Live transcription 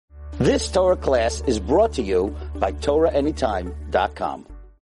This Torah class is brought to you by TorahAnytime.com.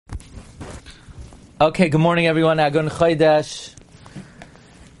 Okay, good morning everyone. Agun Chodesh.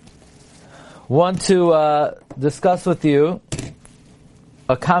 Want to discuss with you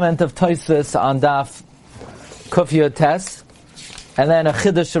a comment of Tosfos on Daf Kuf Yud Tes, and then a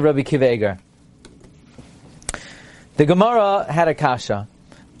Chiddush of Rabbi Akiva Eiger. The Gemara had a kasha.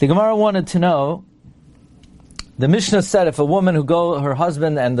 The Gemara wanted to know, the Mishnah said if a woman her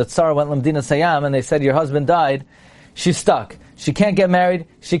husband and the Tsar went Lamdina Sayam and they said your husband died, she's stuck. She can't get married,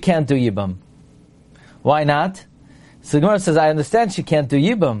 she can't do Yibam. Why not? So the Gemara says, I understand she can't do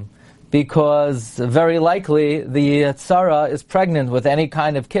Yibam because very likely the Tsara is pregnant with any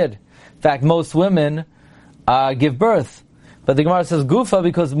kind of kid. In fact, most women give birth. But the Gemara says, Gufa,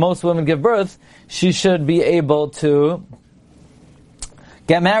 because most women give birth, she should be able to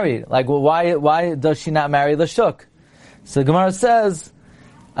get married. Like, well, why does she not marry the Shuk? So the Gemara says,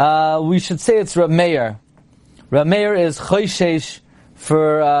 we should say it's Reb Meir. Reb Meir is Choishesh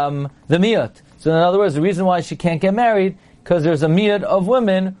for the Miyat. So in other words, the reason why she can't get married, because there's a Miyat of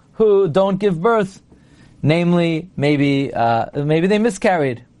women who don't give birth. Namely, maybe they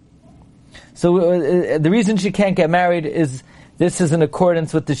miscarried. So the reason she can't get married is, this is in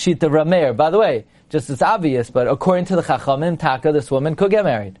accordance with the Shita of Reb Meir. By the way, just it's obvious, but according to the Chachamim, Taka, this woman could get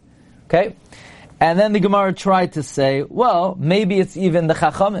married. Okay? And then the Gemara tried to say, well, maybe it's even the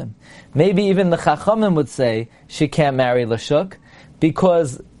Chachamim. Maybe even the Chachamim would say she can't marry Lashuk,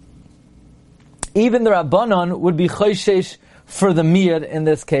 because even the Rabbanon would be Choishesh for the Miyad in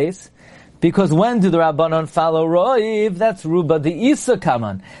this case, because when do the Rabbanon follow Roiv? That's Ruba the Isa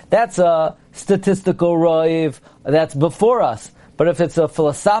Kaman. That's a statistical Roiv that's before us. But if it's a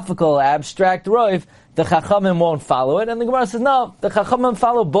philosophical, abstract Roiv, the Chachamim won't follow it. And the Gemara says, no, the Chachamim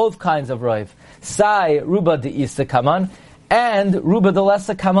follow both kinds of Roiv. Sai, Ruba de Isa Kaman, and Ruba de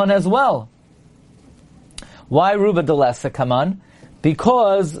Lesa Kaman as well. Why Ruba de Lesa Kaman?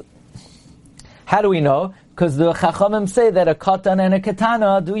 Because, how do we know? Because the Chachamim say that a Katan and a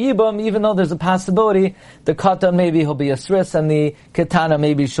Ketana do Yibam, even though there's a possibility the Katan maybe he'll be a Sris and the Ketana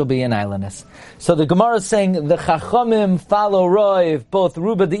maybe she'll be an Islandess. So the Gemara is saying the Chachamim follow Roiv, both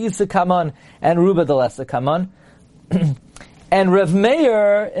Ruba de Isa Kaman and Ruba de Lesa Kaman. And Rav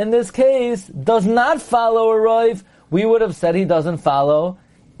Meir, in this case, does not follow a Roiv. We would have said he doesn't follow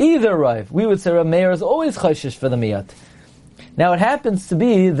either Roiv. We would say Rav Meir is always Choshish for the Miyat. Now it happens to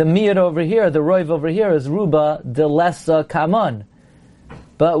be the Miyad over here, the Roiv over here is Ruba de Lesa Kaman.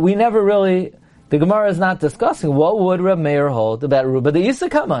 But we never really, the Gemara is not discussing what would Reb Meir hold about Ruba de Isa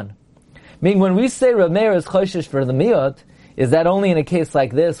Kaman. Meaning when we say Reb Meir is Choshish for the Miyad, is that only in a case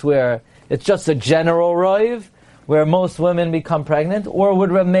like this where it's just a general Roiv, where most women become pregnant, or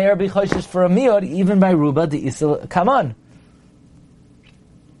would Reb Meir be Choshish for a Miyad even by Ruba de Isa Kaman?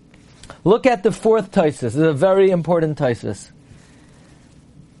 Look at the fourth Tosfos. This is a very important Tosfos.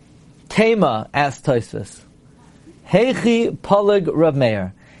 Tema asked Tosfos, Heichi Palag Rav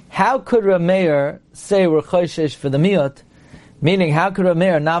Meir. How could Rav Meir say we're Choshesh for the Miyot? Meaning, how could Rav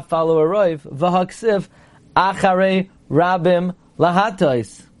Meir not follow a Roiv? V'haksiv Acharei Rabim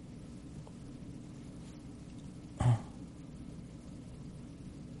Lahatais.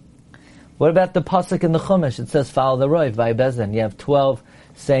 What about the pasuk in the Chumash? It says follow the Roiv by Bezin. You have 12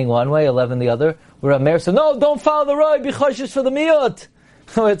 saying one way, 11 the other. Where Rav Meir said, no, don't follow the Roiv, be Choshesh for the Miyot.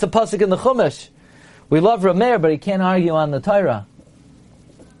 It's a pasuk in the Chumash. We love Rav Meir, but he can't argue on the Torah.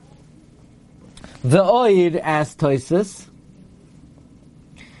 The Oid asked Tosfos,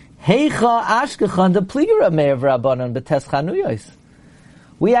 Heicha Ashkechan the Pliga Rav Meir v'Rabbanon b'Tes Chanuyos.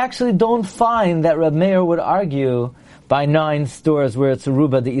 We actually don't find that Rav Meir would argue by 9 stores where it's a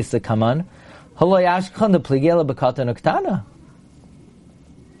Ruba de Isa Kaman. Haloi Ashkechan the Pliga ela b'Katan Uktana.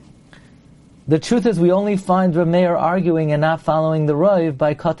 The truth is, we only find Rav Meir arguing and not following the Roiv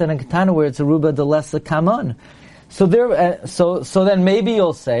by Katan and Ketana, where it's a Ruba de Lesa Kaman. So then maybe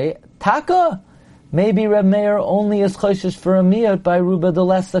you'll say, Taka, maybe Rav Meir only is Choshesh for a Miyad by Ruba de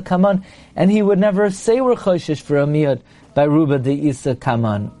Lesa Kaman, and he would never say we're Choshesh for a Miyad by Ruba de Isa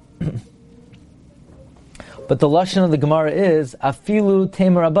Kaman. But the lashon of the Gemara is, Afilu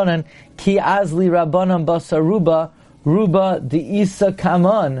Tema Rabbanan, Ki Azli Rabbanan Basaruba, Ruba de Isa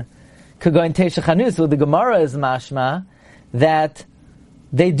Kaman. Kagoin Teisha Chanus, so the Gemara is mashma that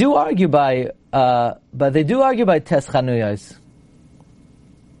they do argue by Tes Chanuyos.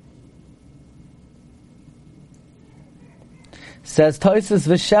 Says Tosfos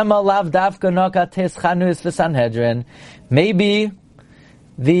v'Shema lav davka naka Tes Chanuyos v'Sanhedrin. Maybe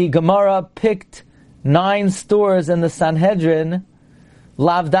the Gemara picked 9 stores in the Sanhedrin,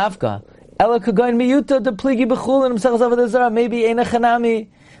 lav davka. Ela kagoin miyuta de pligi b'chulin m'sachas avodah zarah. Maybe ein chanami.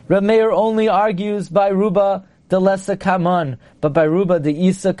 Reb Meir only argues by Ruba de Lesa Kaman, but by Ruba de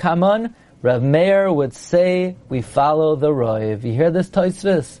Isa Kaman, Reb Meir would say we follow the Roiv. You hear this,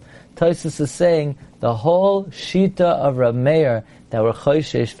 Tosfos? Tosfos is saying the whole shita of Reb Meir that we're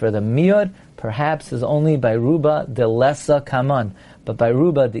choishesh for the miyot perhaps is only by Ruba de Lesa Kaman, but by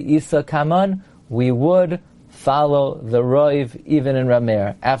Ruba de Isa Kaman we would follow the Roiv even in Reb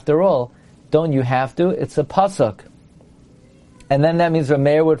Meir. After all, don't you have to? It's a pasuk. And then that means Reb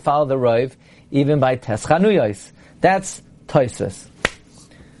Meir would follow the Roiv even by Tes Chanuyos. That's Tosfos.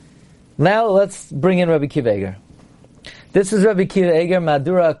 Now let's bring in Rabbi Akiva Eiger. This is Rabbi Akiva Eiger,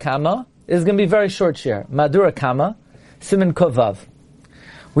 Madura Kama. This is going to be very short share. Madura Kama, Siman Kovav.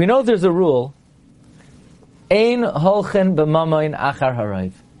 We know there's a rule. Ein holchen b'mamoin achar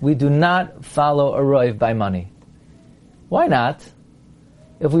haroiv. We do not follow a roiv by money. Why not?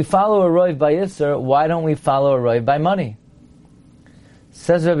 If we follow a roiv by Yisr, why don't we follow a roiv by money?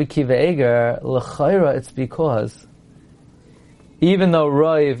 Says Rabbi Akiva Eiger, l'chayra, it's because even though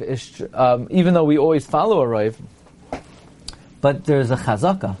roiv is, even though we always follow a roiv, but there's a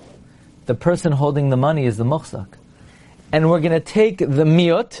chazaka. The person holding the money is the muchzak. And we're going to take the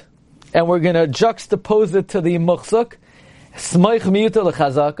miyot, and we're going to juxtapose it to the muchzak, smoich miyuta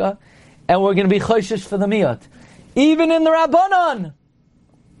l'chazaka, and we're going to be choishesh for the miyot. Even in the Rabbanon!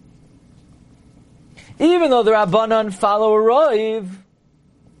 Even though the Rabbanon follow a roiv,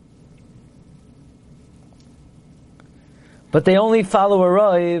 but they only follow a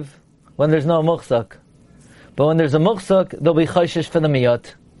roiv when there's no muchzak. But when there's a muchzak, they'll be choishesh for the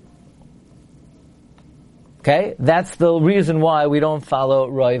miyot. Okay? That's the reason why we don't follow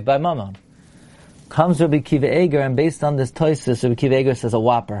roiv by mammon. Comes Rabbi Akiva Eiger, and based on this Tosfos, Rabbi Akiva Eiger says a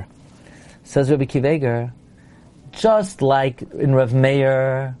whopper. Says Rabbi Akiva Eiger, just like in Rav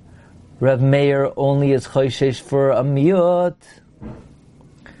Meir only is choishesh for a miyot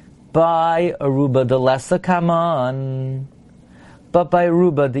by a Ruba de Lesa Kaman. But by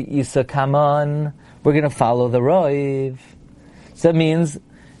Ruba de Isa Kaman, we're going to follow the roiv. So that means,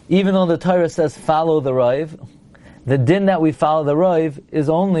 even though the Torah says follow the roiv, the din that we follow the roiv is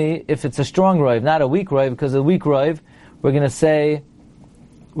only if it's a strong roiv, not a weak roiv, because a weak roiv, we're going to say,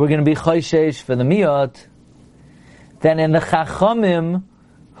 we're going to be choishesh for the miyot. Then in the Chachamim,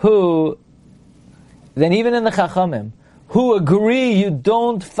 even in the Chachamim, who agree you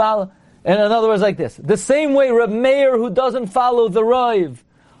don't follow, and in other words like this, the same way Reb Meir, who doesn't follow the roiv,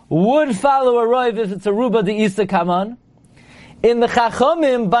 would follow a roiv if it's a Ruba de Isa Kaman. In the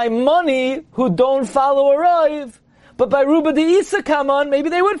Chachamim, by money, who don't follow a roiv, but by Ruba de Isa Kaman, maybe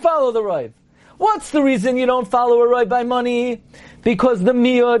they would follow the roiv. What's the reason you don't follow a roiv by money? Because the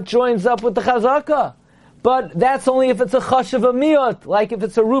miyot joins up with the chazaka. But that's only if it's a chashav a miyot, like if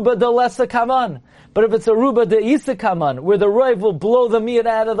it's a Ruba de Lesa Kaman. But if it's a Ruba de Isa Kaman, where the roiv will blow the miyot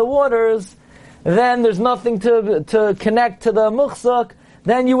out of the waters, then there's nothing to connect to the muchzak,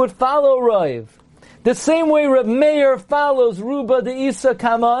 then you would follow roiv. The same way Reb Meir follows Ruba de Isa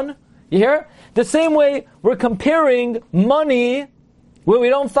Kaman, you hear? The same way we're comparing money, where we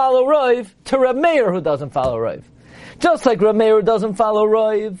don't follow roiv, to Reb Meir who doesn't follow roiv. Just like Reb Meir doesn't follow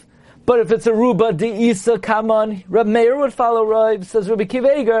roiv, but if it's a Ruba de Isa Kaman, Reb Meir would follow roiv, says Rabbi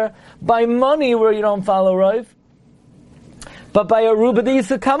Akiva Eiger, by money where you don't follow roiv. But by a Ruba de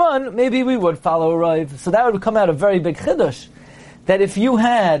Isa Kaman, maybe we would follow roiv. So that would come out a very big chiddush, that if you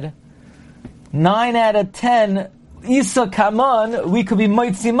had 9 out of 10 Isa Kaman, we could be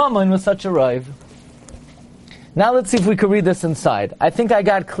Moitzi Mammon with such a roiv. Now let's see if we could read this inside. I think I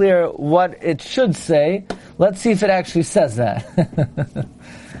got clear what it should say. Let's see if it actually says that.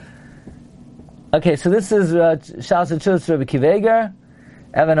 Okay, so this is Shalas HaTzuvos Rabbi Akiva Eiger,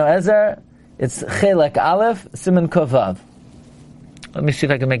 Even HaEzer. It's Chelek Aleph, Siman Kovav. Let me see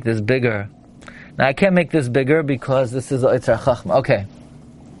if I can make this bigger. Now I can't make this bigger because this is Otzar Chachma. Okay.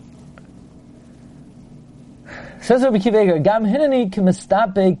 Says Rabbi Akiva Eiger, Gam hinani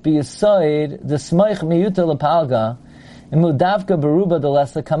k'mistapek b'yisoid d'smoich miyuta l'palga imu davka beruba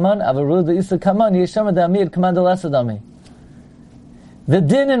d'lesa kaman avaru d'isa kaman yeshama d'amir kaman d'lesa dami. The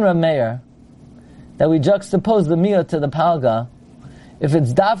din in Reb Meir that we juxtapose the miyut to the palga, if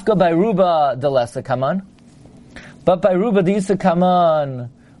it's davka by ruba d'lesa kaman, but by ruba d'isa kaman,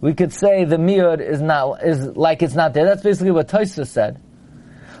 we could say the miyut is like it's not there. That's basically what Tosfos said.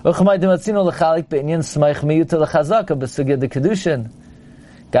 Gabe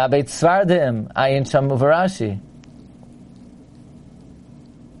Tzvardim, Ayin Sham Uvarashi.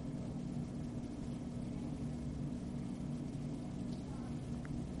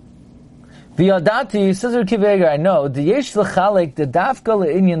 V'yadati, says Rabbi Akiva Eiger, I know, D'yesh l'chalek, the dafka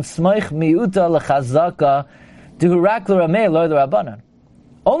le'inyan smoich miuta l'chazaka, d'hurak l'ramei, lo l'Rabbanan.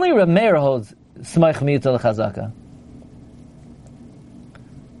 Only Reb Meir holds smoich miyuta l'chazaka.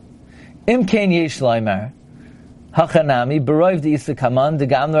 Im kein yesh loymar hachanami beroiv de isa kaman de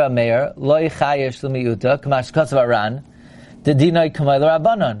gamler Reb Meir loy chayesh l'miyuta k'mash kasav aran de dinay kamay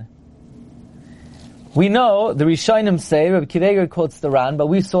l'rabanan. We know the Rishonim say, Rabbi Akiva Eiger quotes the Ran, but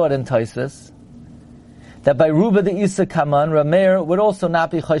we saw it in Tosfos, that by Ruba the Isa Kaman, Reb Meir would also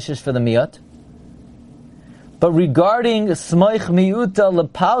not be choshesh for the miyut. But regarding smoich miyuta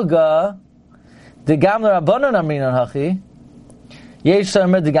lepalga, the gam l'rabanan amrinan hachi, yesh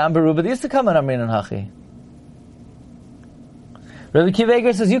shamer the gam beruba the Isa Kaman amrinan hachi. Rabbi Akiva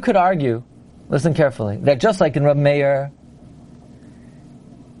Eiger says you could argue, listen carefully, that just like in Reb Meir,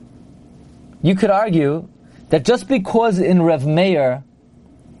 you could argue that just because in Reb Meir,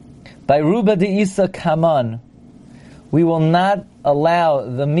 by Ruba de Isa Kaman, we will not allow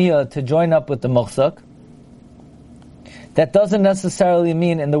the Miyah to join up with the Muchsuk, that doesn't necessarily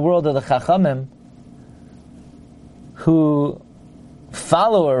mean in the world of the Chachamim, who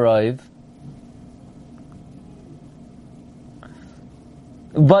follow a Roiv,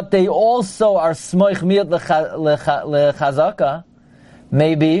 but they also are Smoich Miyat Lechazaka,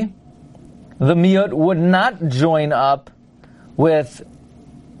 maybe the miyut would not join up with,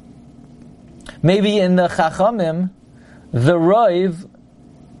 maybe in the Chachamim, the Roiv,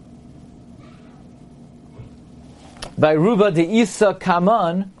 by Ruba de Isa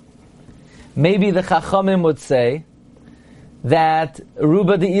Kaman, maybe the Chachamim would say that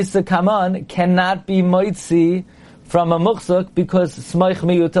Ruba de Isa Kaman cannot be moitzi from a muchzuk because smoich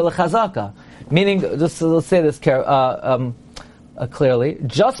miyuta l'chazaka. Meaning, just let's say this clearly,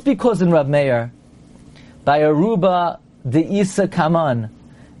 just because in Reb Meir, by a Ruba de Isa Kaman,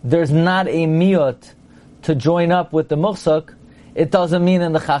 there's not a miyut to join up with the muchzuk, it doesn't mean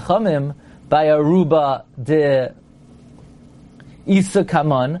in the Chachamim, by a Ruba de Isa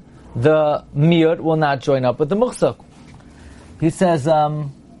Kaman, the miyut will not join up with the muchzuk. He says,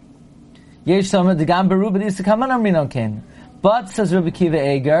 Yesh Shomer de Gam Beruba de Isa Kaman amrinon ken. But, says Rabbi Akiva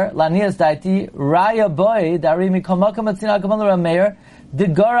Eiger, Lanias daiti, Raya boy, Dari mikol makam atzina kaman Reb Meir, de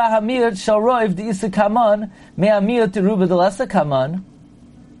Gora hamiyut shal roiv de Isa Kaman, me hamiyut de Ruba de Lesa Kaman,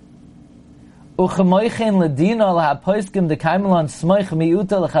 uchemoichen ledina lahapoiskim de kaimelon smoich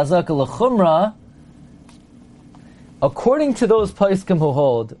miyuta lechazaka lechumra. According to those poiskim who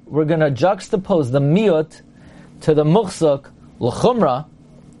hold, we're going to juxtapose the miyut to the muchzuk lechumra.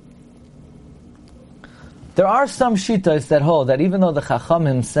 There are some shitas that hold that even though the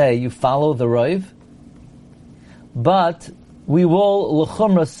Chachamim say you follow the Roiv, but we will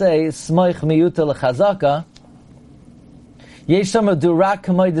l'chumra say smoich miyuta l'chazaka. Yeshama durak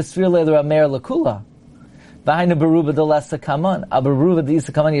kamay desfir le'ler amer l'kula. V'hainu beruba de lesa kaman. Beruba de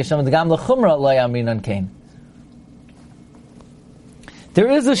isa kaman yeshama de gam l'chumra lo yamrinan kain. There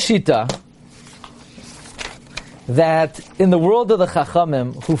is a shita that in the world of the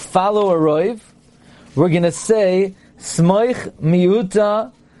Chachamim who follow a Roiv, we're going to say smoich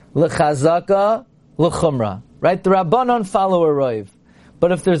miyuta l'chazaka l'chumra. Right? The Rabbanon follow a Roiv.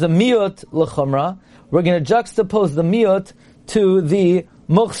 But if there's a miyut l'chumra, we're going to juxtapose the miyut to the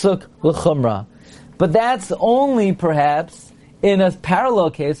muchsuk l'chumra. But that's only perhaps in a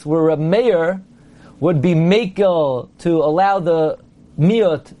parallel case where Reb Meir would be makel to allow the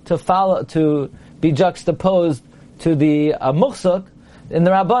miyut to be juxtaposed to the muchsuk. In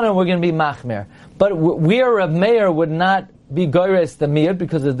the Rabbanon, we're going to be machmer. But where Reb Meir would not be goyres the miyut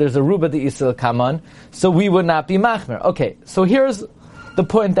because there's a Ruba de Isa Kaman, so we would not be machmer. Okay, so here's the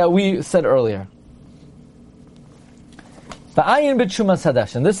point that we said earlier. The ayin b'tshumas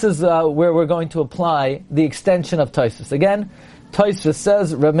hadash, and this is where we're going to apply the extension of Tosfos. Again, Tosfos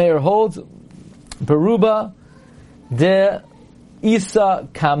says Reb Meir holds beruba de Isa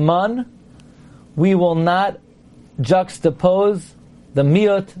Kaman. We will not juxtapose the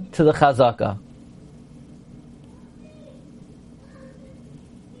miyut to the chazaka.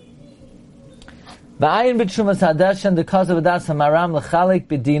 V'ayin b'tshumas hadash and the cause of adas hamaram l'chalik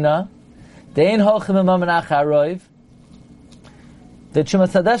b'dina de'ein holchem imam menachar roiv. The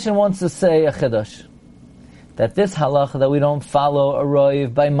Chumas Hadashin wants to say a chiddush that this halacha that we don't follow a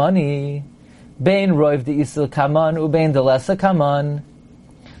roiv by money, bein roiv de isil kaman ubein de lesa kaman.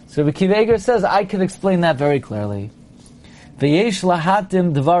 So Rabbi Akiva Eiger says I could explain that very clearly. V'yesh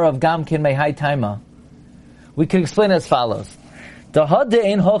lahatim dvarav gamkin mehai taima. We could explain as follows. You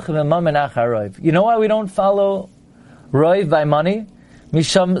know why we don't follow roiv by money?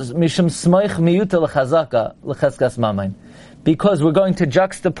 Misham smoich miyuta l'chazaka l'cheskas mamain. Because we're going to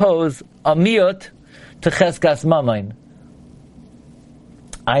juxtapose a miyut to cheskas mamain.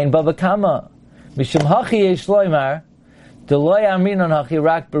 Ayin bava kama. Misham hachi yesh loymar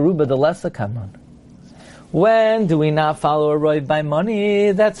When do we not follow a roiv by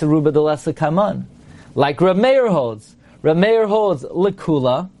money? That's a ruba de lesa kaman. Like Reb Meir holds. Reb Meir holds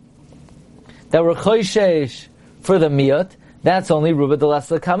lekula, that we're choishesh for the miyot, that's only ruba de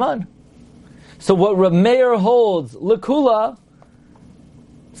lesa kaman. So what Reb Meir holds, lekula,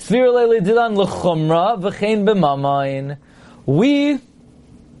 svir le'lidilan l'chumra v'chein b'mamayin.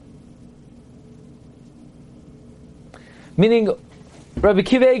 Meaning, Rabbi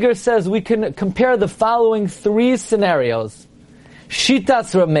Akiva Eiger says we can compare the following three scenarios.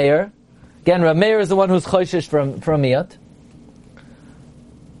 Shitas Reb Meir. Again, Reb Meir is the one who's choishesh from miyot.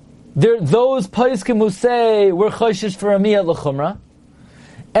 Those poskim who say we're choishesh for a miyot l'chumra,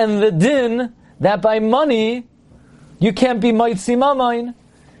 and the din that by money you can't be moitzi mamayin.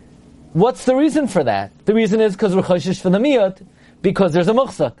 What's the reason for that? The reason is because we're choishesh for the miyot, because there's a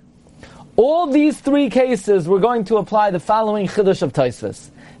muchzak. All these three cases, we're going to apply the following chiddush of Tosfos.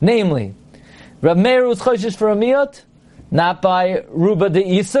 Namely, Reb Meir was choishesh for a miyot, not by ruba de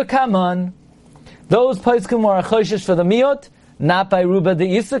isa kaman. Those poskim are choishesh for the miyot, not by ruba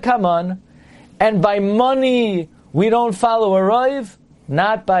de isa kaman. And by money, we don't follow a roiv,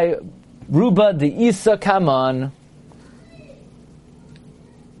 not by ruba de isa kaman.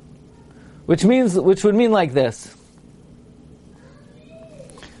 Which would mean like this.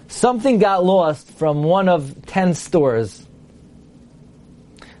 Something got lost from one of 10 stores.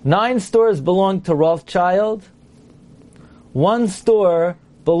 9 stores belong to Rothschild. 1 store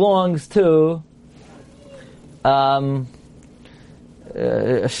belongs to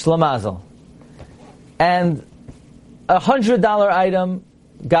Schlamazel. And $100 item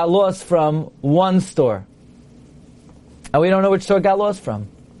got lost from 1 store. And we don't know which store it got lost from.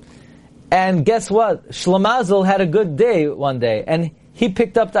 And guess what? Schlamazel had a good day one day, and he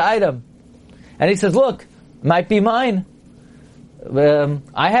picked up the item. And he says, look, might be mine.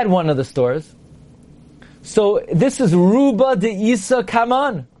 I had one of the stores. So this is Ruba de Isa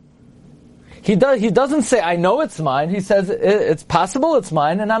Kaman. He doesn't say, I know it's mine. He says, it's possible it's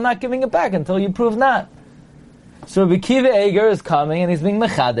mine, and I'm not giving it back until you prove not. So Rabbi Akiva Eiger is coming, and he's being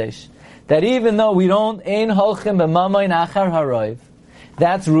mechadesh, that even though we don't, ein holchem b'mamayin achar haroiv,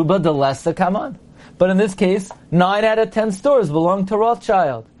 that's Ruba de Lesa Kaman. But in this case, 9 out of 10 stores belong to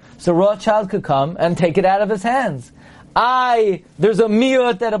Rothschild. So Rothschild could come and take it out of his hands. There's a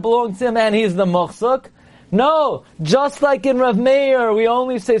miyut that it belongs to him and he's the muchzuk. No, just like in Rav Meir, we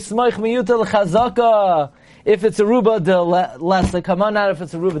only say smoich miyut el chazaka if it's a Ruba de Lesa Kaman, not if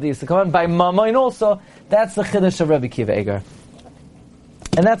it's a Ruba de Isa Kaman. By Mamayin also, that's the chiddush of Rabbi Akiva Eiger.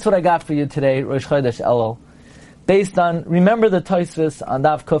 And that's what I got for you today, Rosh Chodesh Elul. Based on, remember the Tosfos on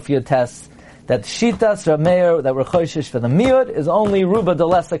Daf Kuf Yotes, that Shitas Reb Meir, that we're choishesh for the miyut, is only Ruba de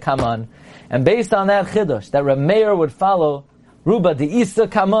Lesa Kaman. And based on that chiddush, that Reb Meir would follow Ruba de Isa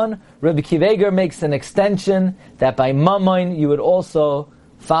Kaman, Rabbi Akiva Eiger makes an extension that by Mamayin you would also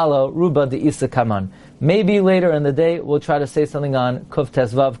follow Ruba de Isa Kaman. Maybe later in the day we'll try to say something on Kuf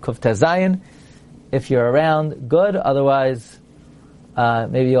Tes Vav, Kuf Tes Zayin. If you're around, good. Otherwise,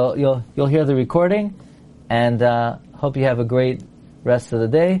 maybe you'll hear the recording. And hope you have a great rest of the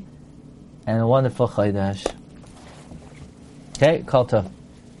day and a wonderful Chodesh. Okay, Kol Tov.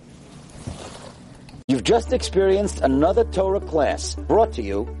 You've just experienced another Torah class brought to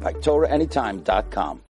you by TorahAnytime.com.